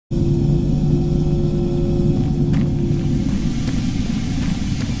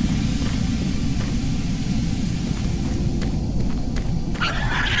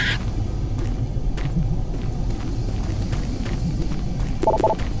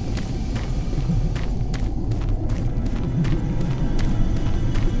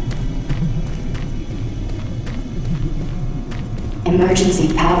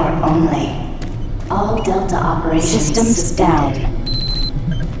Emergency power only. All Delta operations Systems suspended. down.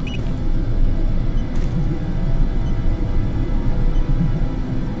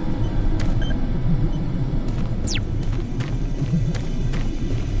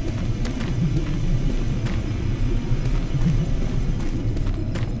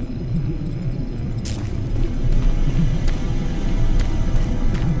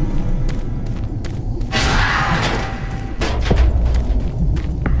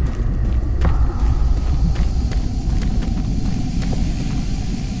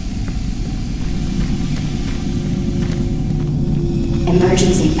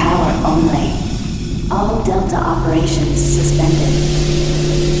 Emergency power only. All Delta operations suspended.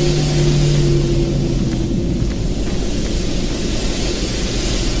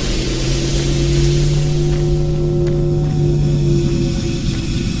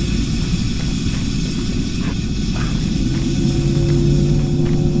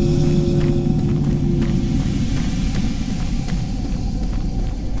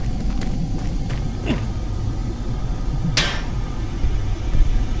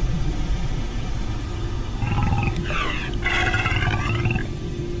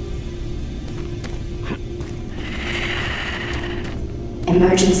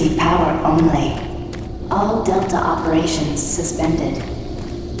 Emergency power only. All Delta operations suspended.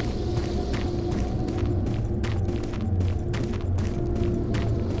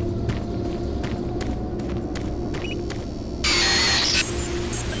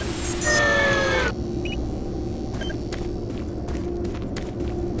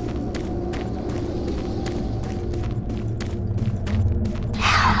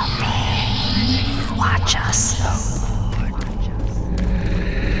 Watch us.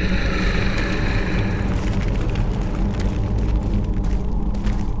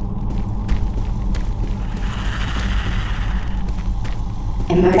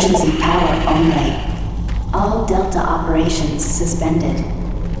 Emergency power only. All Delta operations suspended.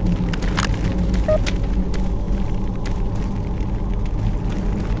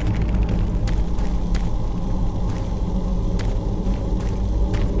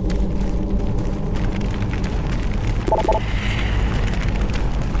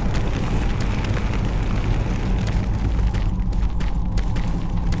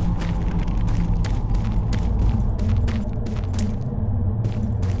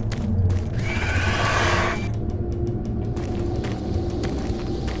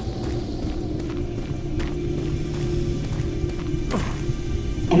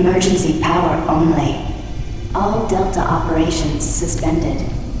 Emergency power only. All Delta operations suspended.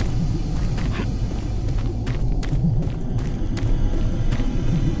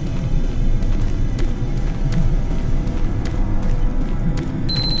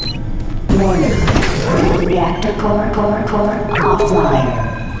 Warning. Reactor core offline.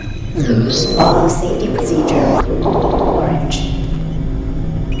 Follow safety procedure. Orange.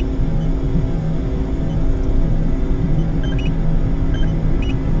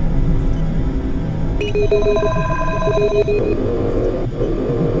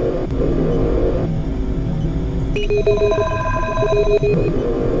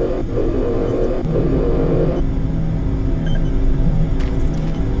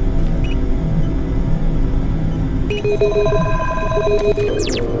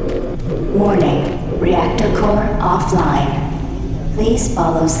 Warning, reactor core offline. Please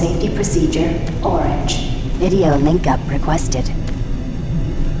follow safety procedure, orange. Video link up requested.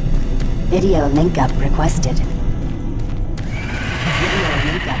 Video link up requested.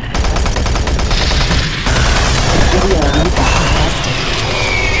 Video link up requested.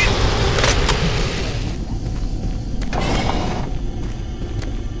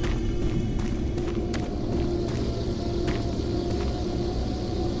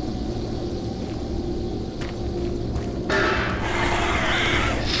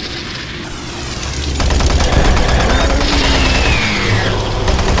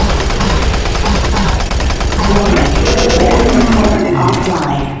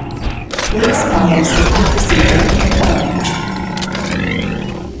 Please follow safety procedure, orange.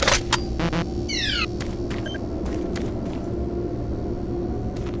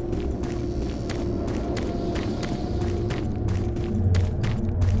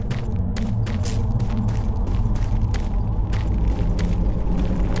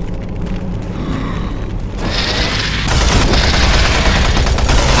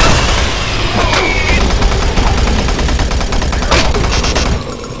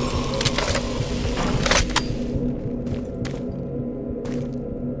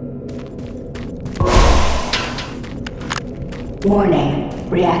 Warning,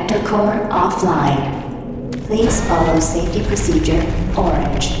 reactor core offline. Please follow safety procedure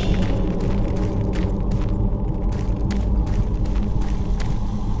orange.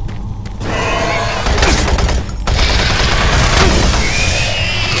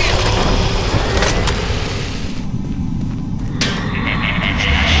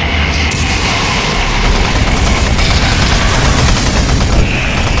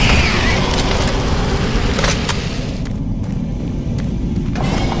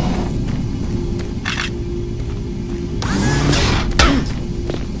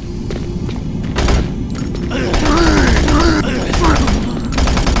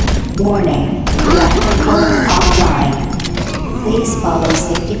 Warning, reactor core offline. Please follow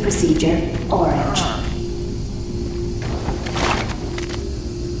safety procedure orange.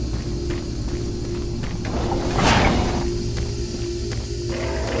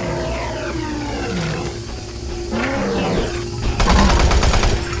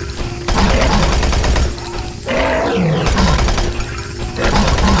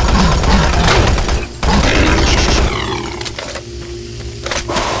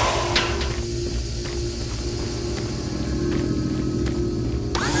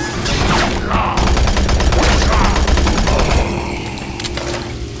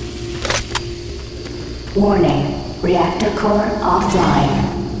 Warning, reactor core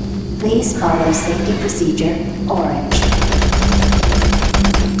offline. Please follow safety procedure orange.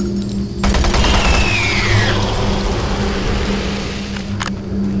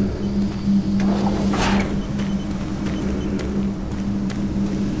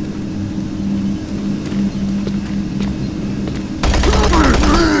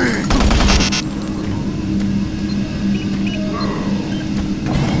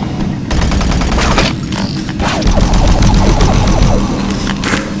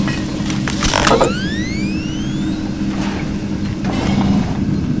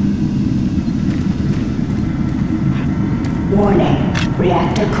 Warning,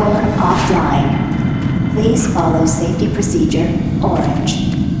 reactor core offline. Please follow safety procedure orange.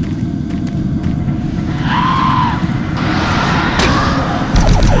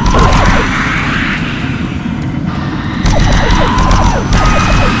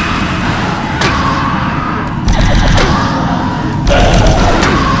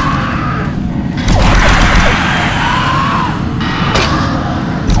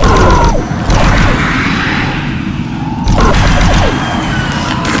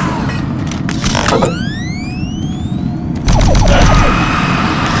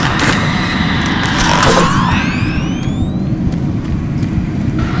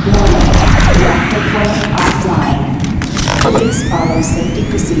 Please follow safety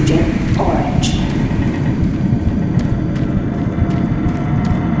procedure orange.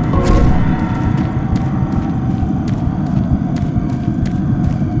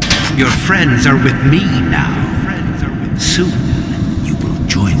 Your friends are with me now. Soon, you will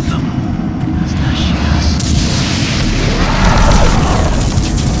join them.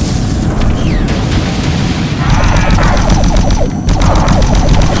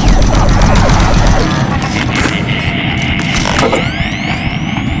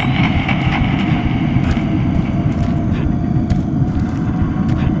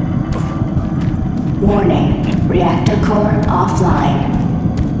 Warning, reactor core offline.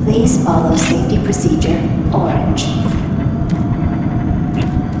 Please follow safety procedure orange.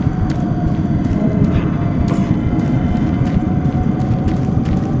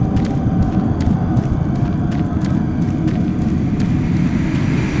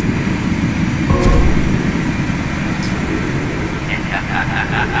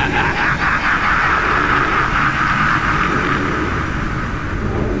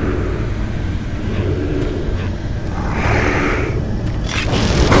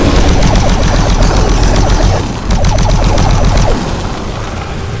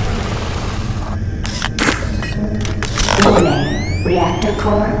 Warning, reactor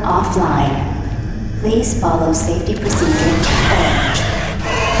core offline. Please follow safety procedure orange.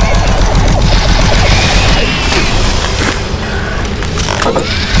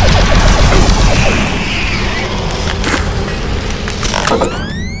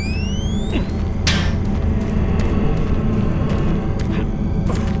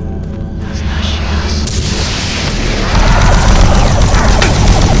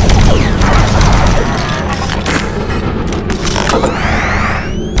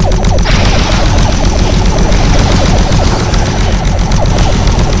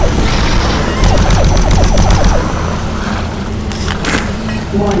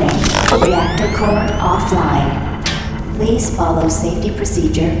 Warning, reactor core offline. Please follow safety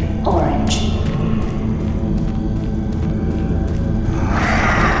procedure orange.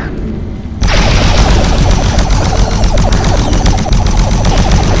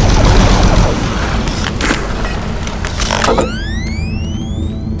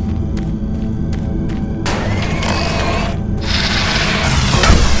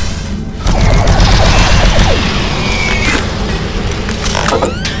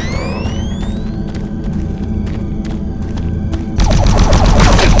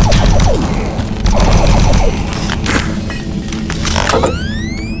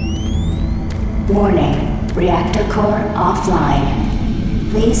 offline.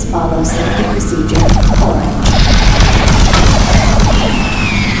 Please follow safety procedure orange.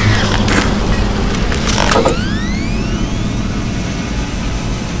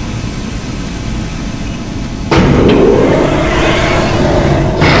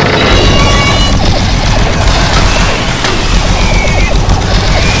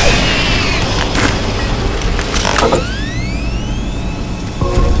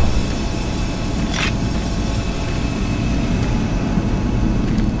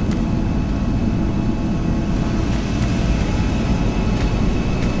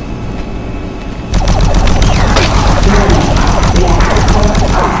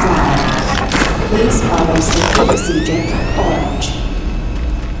 Please follow safety procedure orange.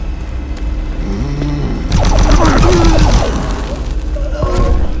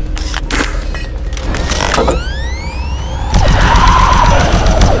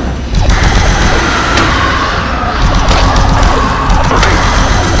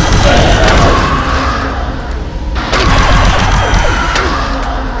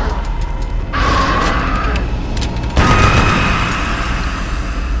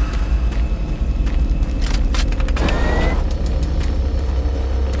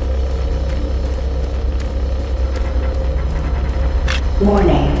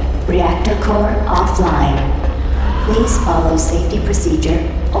 Warning, reactor core offline. Please follow safety procedure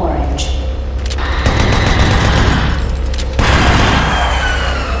orange.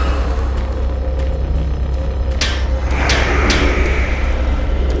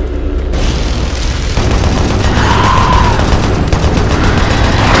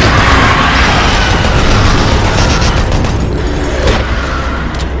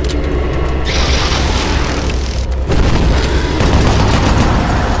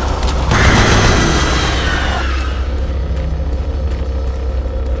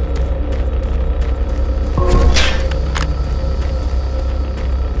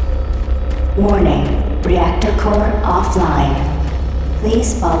 Warning, reactor core offline.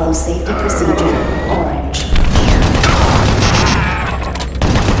 Please follow safety procedure orange.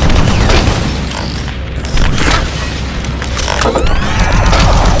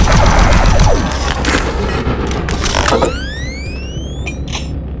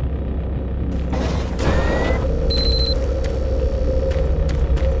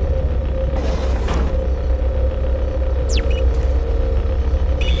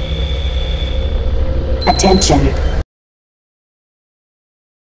 Attention.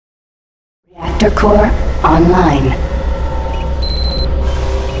 Reactor core online.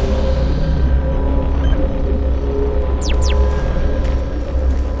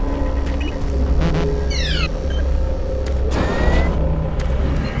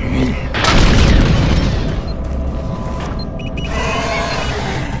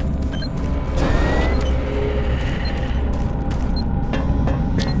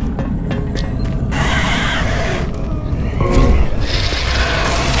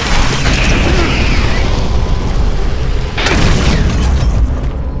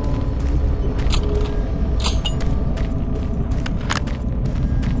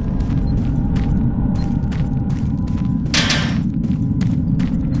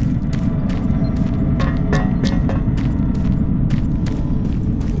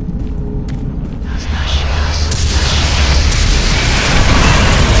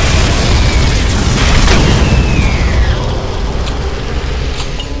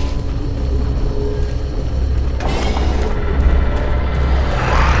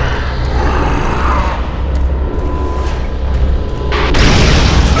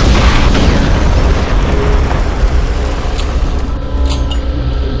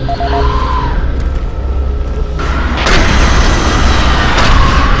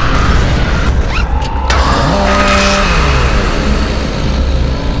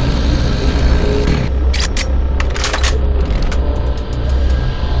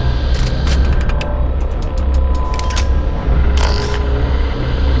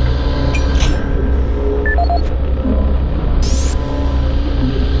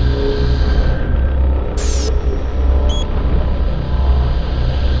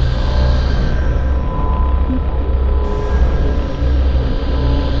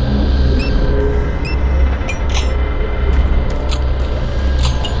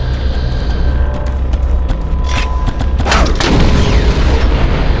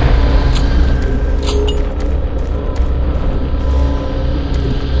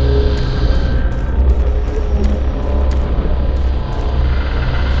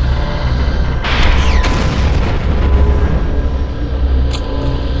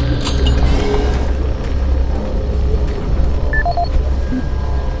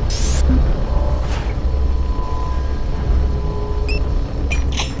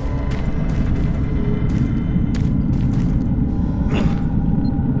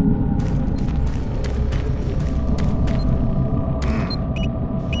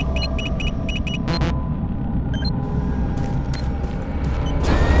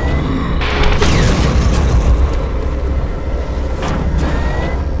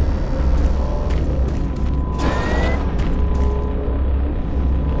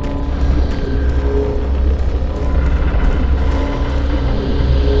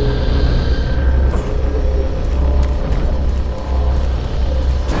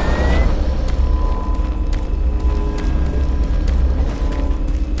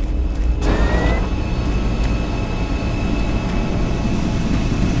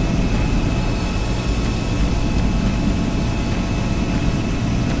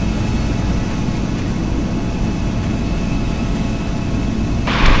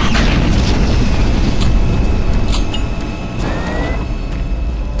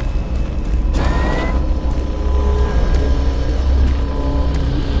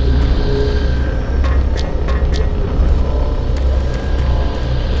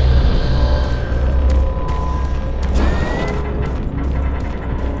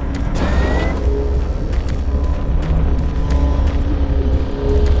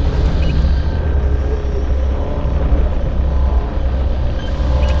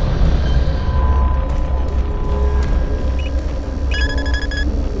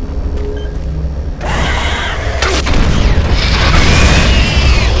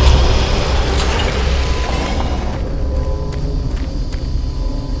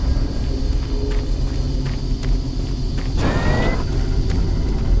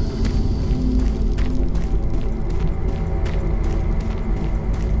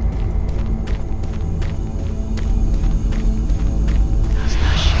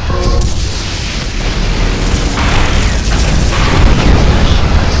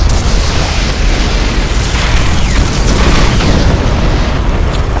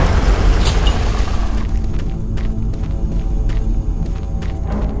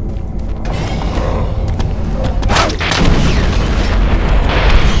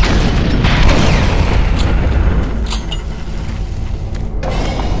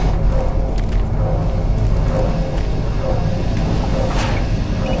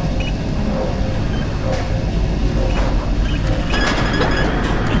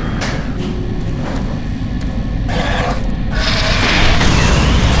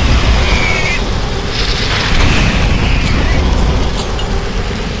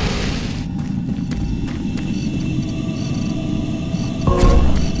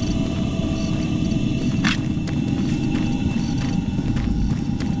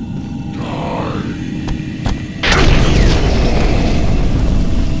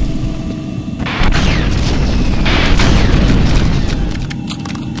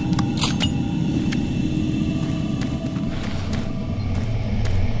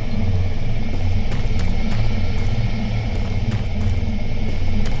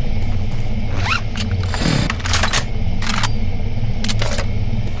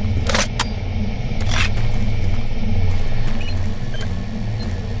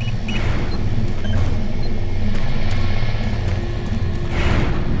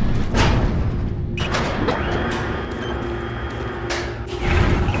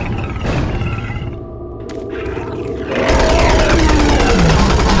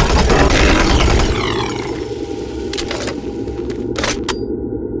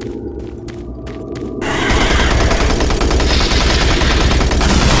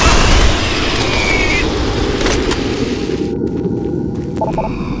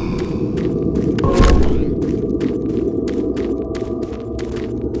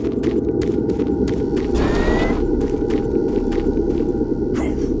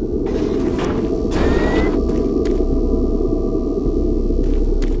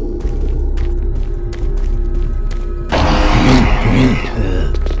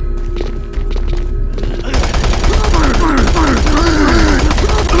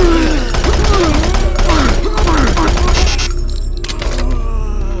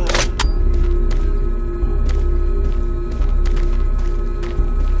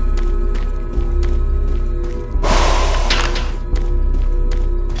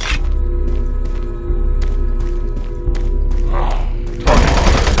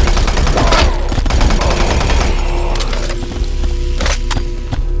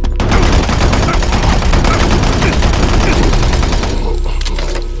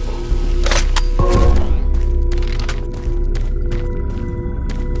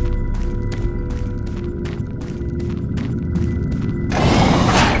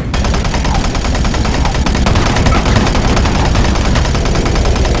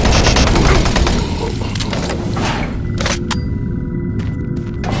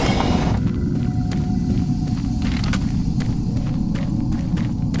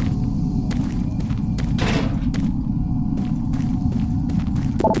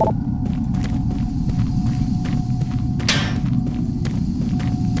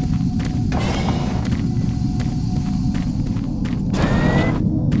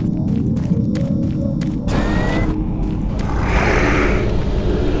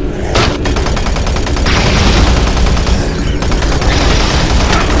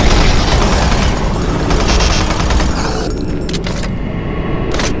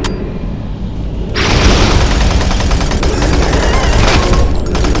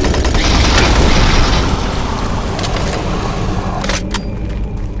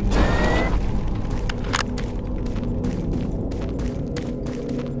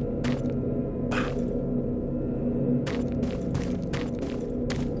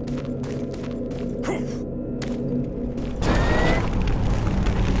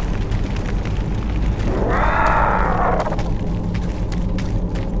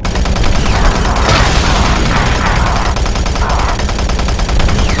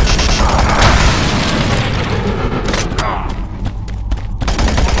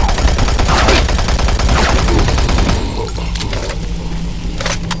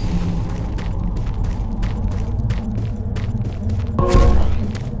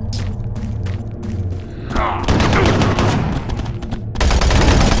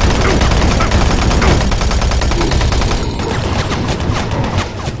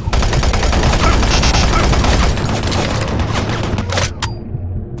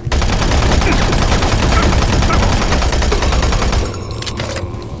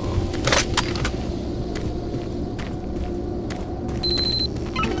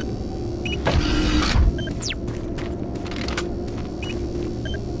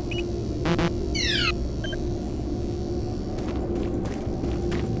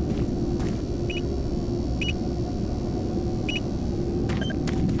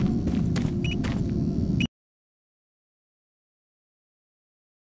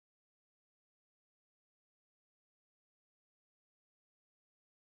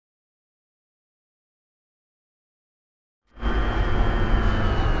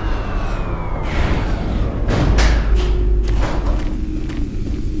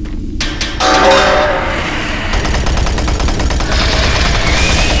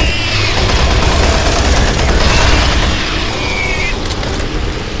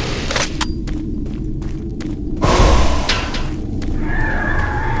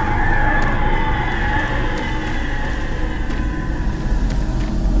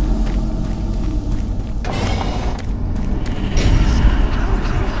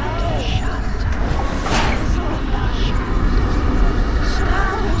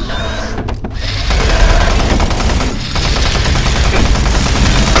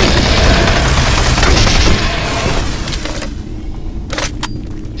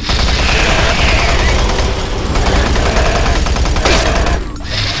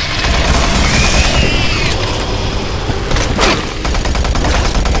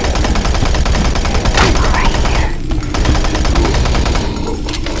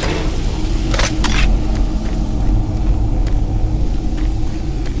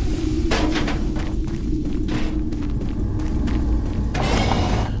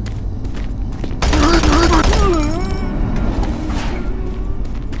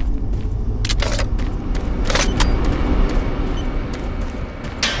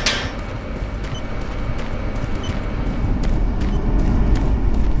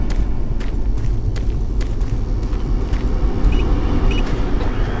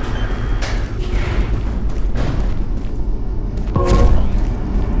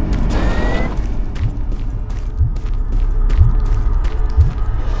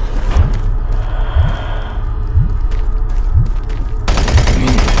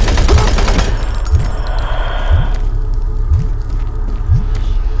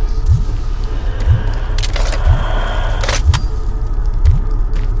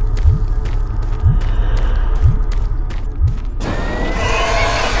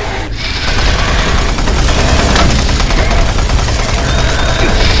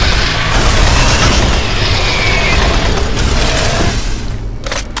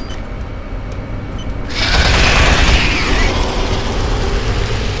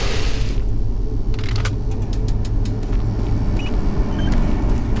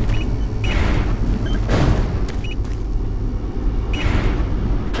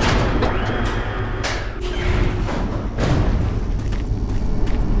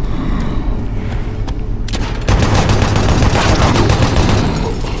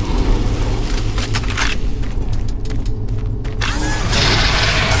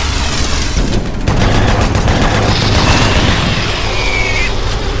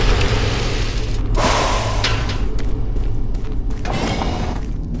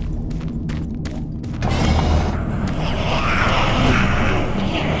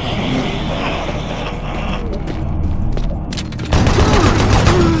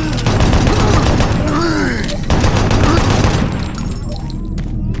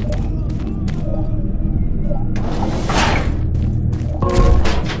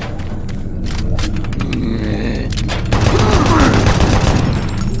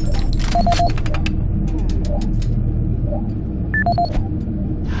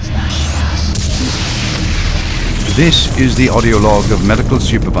 This is the audio log of Medical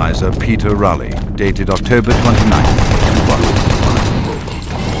Supervisor Peter Raleigh, dated October 29,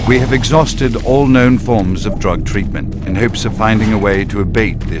 2001. We have exhausted all known forms of drug treatment in hopes of finding a way to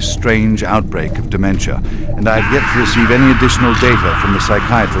abate this strange outbreak of dementia, and I have yet to receive any additional data from the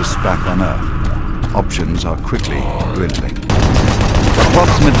psychiatrists back on Earth. Options are quickly dwindling.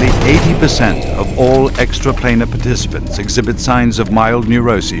 Approximately 80% of all extraplanar participants exhibit signs of mild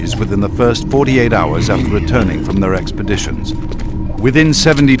neuroses within the first 48 hours after returning from their expeditions. Within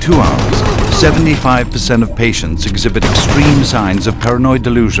 72 hours, 75% of patients exhibit extreme signs of paranoid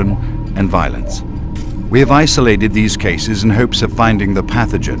delusion and violence. We have isolated these cases in hopes of finding the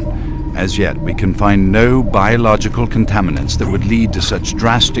pathogen. As yet, we can find no biological contaminants that would lead to such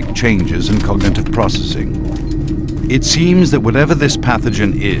drastic changes in cognitive processing. It seems that whatever this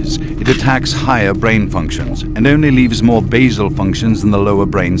pathogen is, it attacks higher brain functions and only leaves more basal functions in the lower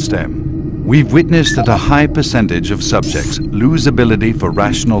brain stem. We've witnessed that a high percentage of subjects lose ability for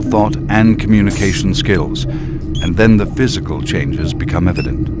rational thought and communication skills, and then the physical changes become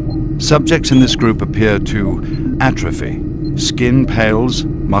evident. Subjects in this group appear to atrophy. Skin pales,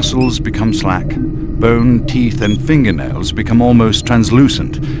 muscles become slack, bone, teeth, and fingernails become almost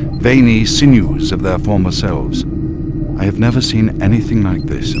translucent, veiny sinews of their former selves. I have never seen anything like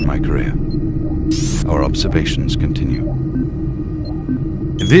this in my career. Our observations continue.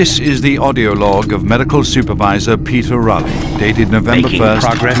 This is the audio log of Medical Supervisor Peter Raleigh, dated November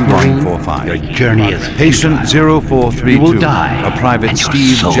 1st, 2145. Your journey is Patient futile. 0432, You will die, a Private and your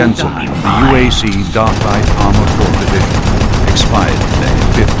Steve soul Jensen, will be the mine. UAC Dark Light Armor Corps Division, expired today,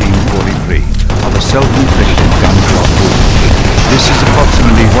 1543, of a self-inflicted gunshot wound. This is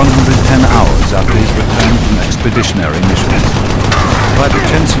approximately 110 hours after his return from expeditionary missions. Private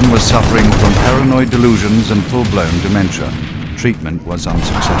Jensen was suffering from paranoid delusions and full-blown dementia. Treatment was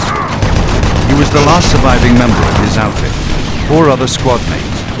unsuccessful. He was the last surviving member of his outfit. 4 other squad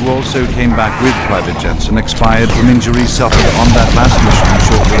mates, who also came back with Private Jensen, expired from injuries suffered on that last mission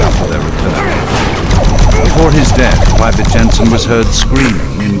shortly after their return. Before his death, Private Jensen was heard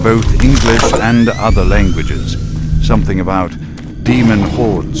screaming in both English and other languages. Something about demon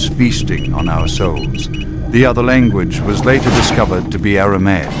hordes feasting on our souls. The other language was later discovered to be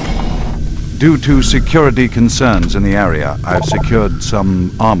Aramaic. Due to security concerns in the area, I've secured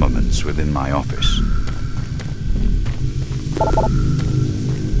some armaments within my office.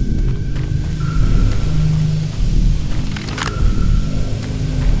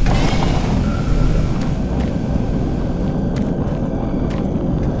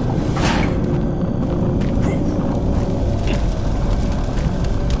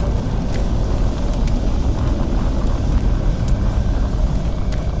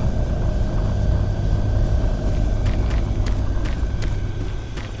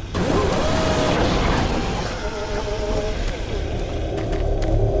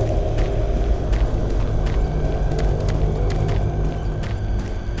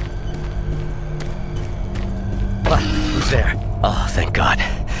 Who's there? Oh, thank God.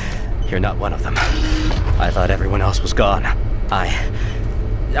 You're not one of them. I thought everyone else was gone.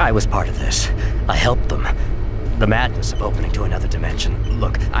 I was part of this. I helped them. The madness of opening to another dimension.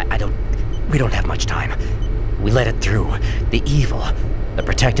 Look, we don't have much time. We let it through. The evil, the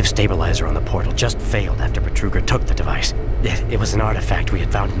protective stabilizer on the portal just failed after Petruger took the device. It was an artifact we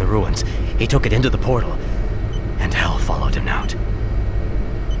had found in the ruins. He took it into the portal, and hell followed him out.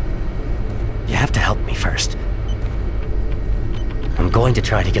 You have to help me first. I'm going to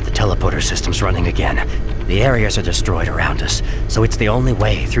try to get the teleporter systems running again. The areas are destroyed around us, so it's the only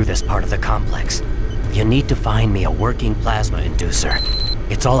way through this part of the complex. You need to find me a working plasma inducer.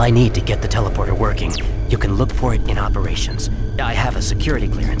 It's all I need to get the teleporter working. You can look for it in operations. I have a security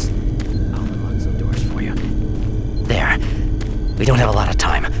clearance. I'll unlock some doors for you. There. We don't have a lot of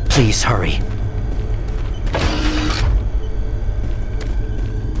time. Please hurry.